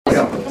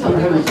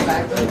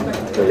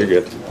No, you're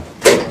good.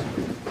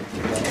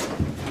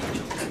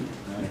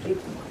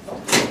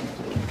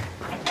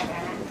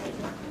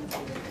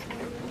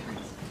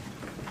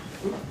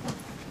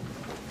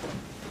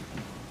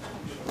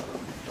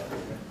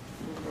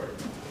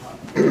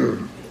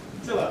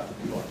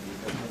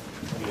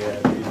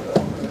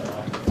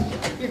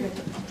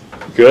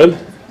 Good?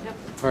 Yep.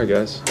 All right,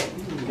 guys.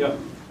 Yep.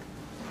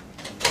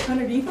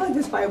 Hunter, do you feel like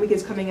this bye week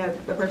is coming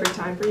at the perfect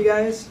time for you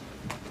guys?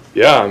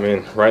 Yeah, I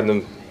mean, right in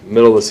the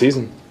middle of the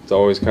season. It's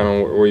always kind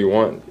of where you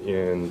want.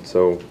 And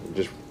so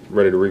just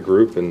ready to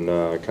regroup and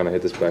kind of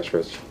hit this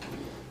backstretch.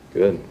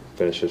 Good.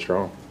 Finish it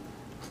strong.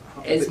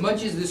 As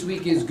much as this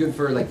week is good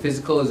for like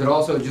physical, is it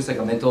also just like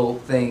a mental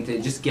thing to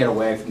just get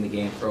away from the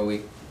game for a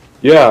week?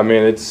 Yeah, I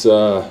mean, it's.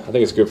 I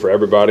think it's good for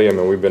everybody. I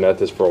mean, we've been at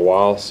this for a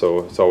while,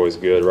 so it's always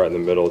good right in the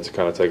middle to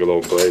kind of take a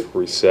little break,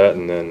 reset,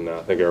 and then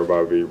I think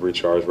everybody will be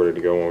recharged, ready to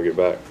go when we get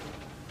back.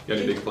 You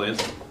got any big plans?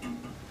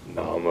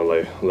 No, I'm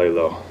gonna lay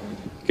low.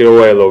 Get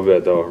away a little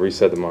bit though.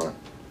 Reset the mind.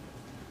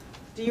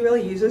 Do you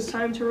really use this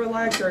time to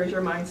relax, or is your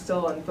mind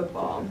still on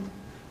football?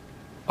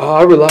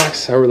 I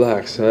relax.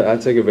 I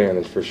take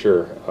advantage for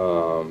sure.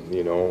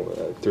 You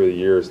know, through the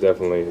years,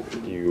 definitely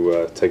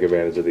you take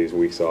advantage of these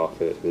weeks off.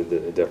 It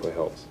definitely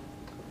helps.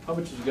 How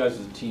much is you guys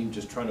as a team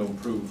just trying to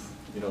improve,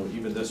 you know,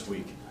 even this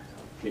week,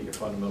 get your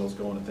fundamentals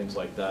going and things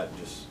like that,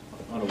 just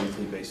on a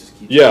weekly basis?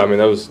 Yeah, I mean,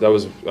 that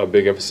was a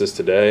big emphasis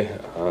today.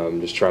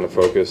 Just trying to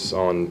focus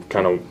on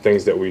kind of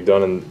things that we've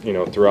done and, you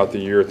know, throughout the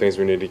year, things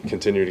we need to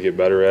continue to get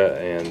better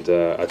at and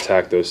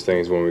attack those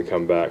things when we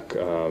come back,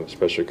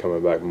 especially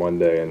coming back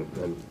Monday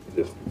and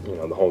just, you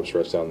know, the home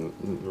stretch down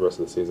the rest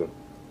of the season.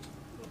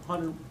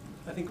 Hunter,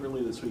 I think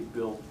earlier this week,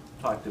 Bill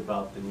talked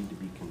about the need to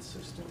be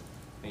consistent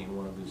in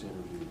one of his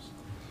interviews.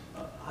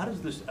 How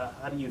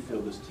do you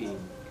feel this team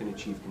can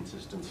achieve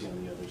consistency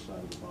on the other side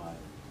of the bye?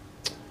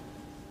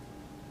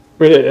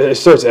 I mean, it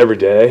starts every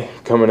day,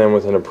 coming in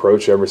with an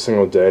approach every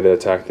single day to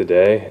attack the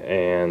day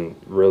and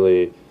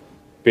really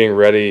being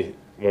ready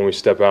when we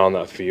step out on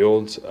that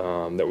field,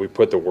 that we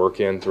put the work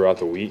in throughout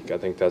the week. I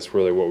think that's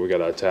really what we got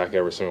to attack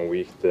every single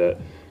week, that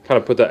kind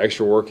of put that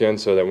extra work in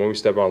so that when we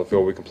step out on the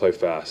field, we can play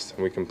fast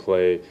and we can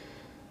play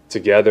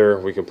together,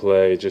 we can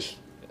play just,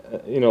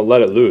 you know,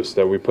 let it loose,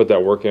 that we put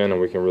that work in and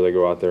we can really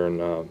go out there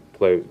and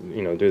play,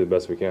 you know, do the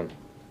best we can.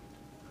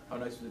 How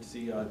nice was it to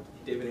see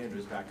David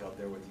Andrews back out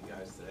there with you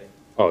guys today?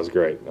 Oh, it's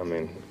great. I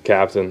mean,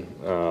 captain,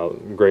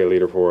 great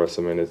leader for us.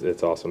 I mean,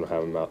 it's awesome to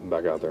have him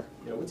back out there.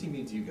 Yeah, what's he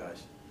mean to you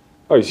guys?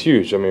 Oh, he's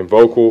huge. I mean,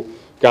 vocal,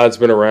 guy that's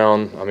been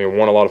around. I mean,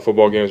 won a lot of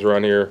football games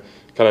around here.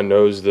 Kind of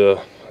knows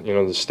the, you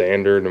know, the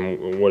standard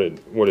and what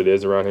it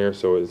is around here.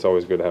 So it's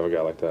always good to have a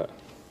guy like that.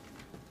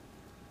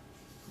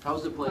 How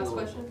was it playing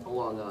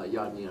along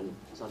Yadney on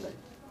Sunday?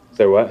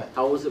 Say what?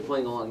 How was it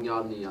playing along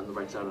Yadney on the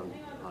right side on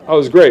Oh, it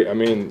was great. I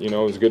mean, you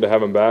know, it was good to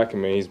have him back. I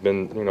mean, he's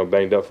been, you know,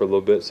 banged up for a little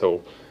bit,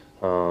 so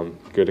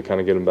good to kind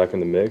of get him back in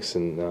the mix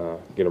and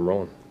get him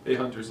rolling. Hey,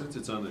 Hunter, since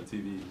it's on the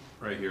TV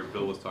right here,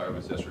 Bill was talking to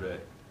us yesterday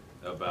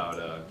about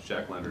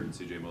Shaq Leonard and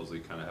C.J. Mosley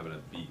kind of having a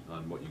beat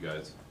on what you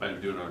guys might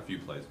be doing on a few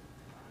plays.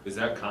 Is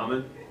that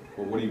common,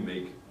 or what do you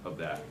make of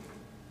that?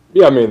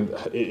 Yeah, I mean,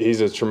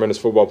 he's a tremendous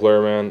football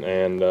player, man,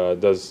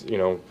 and does, you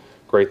know,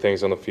 great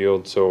things on the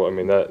field. So, I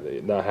mean,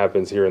 that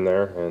happens here and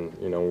there, and,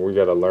 you know, we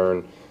got to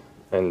learn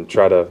and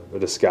try to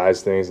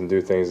disguise things and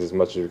do things as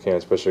much as we can,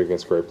 especially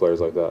against great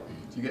players like that.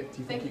 Do you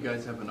think you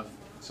guys have enough?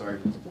 Sorry.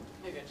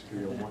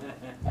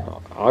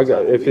 I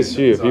got. If it's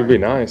you, if you'd be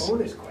nice.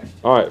 Bonus question.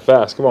 All right,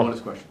 fast. Come on.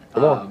 Bonus question.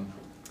 Come on.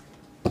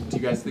 Do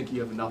you guys think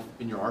you have enough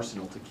in your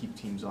arsenal to keep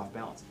teams off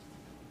balance?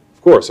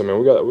 Of course. I mean,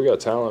 we got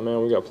talent,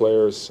 man. We got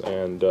players,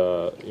 and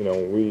you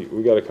know,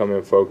 we got to come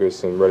in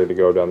focused and ready to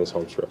go down this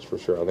home stretch for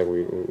sure. I think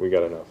we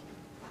got enough.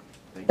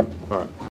 Thank you. All right.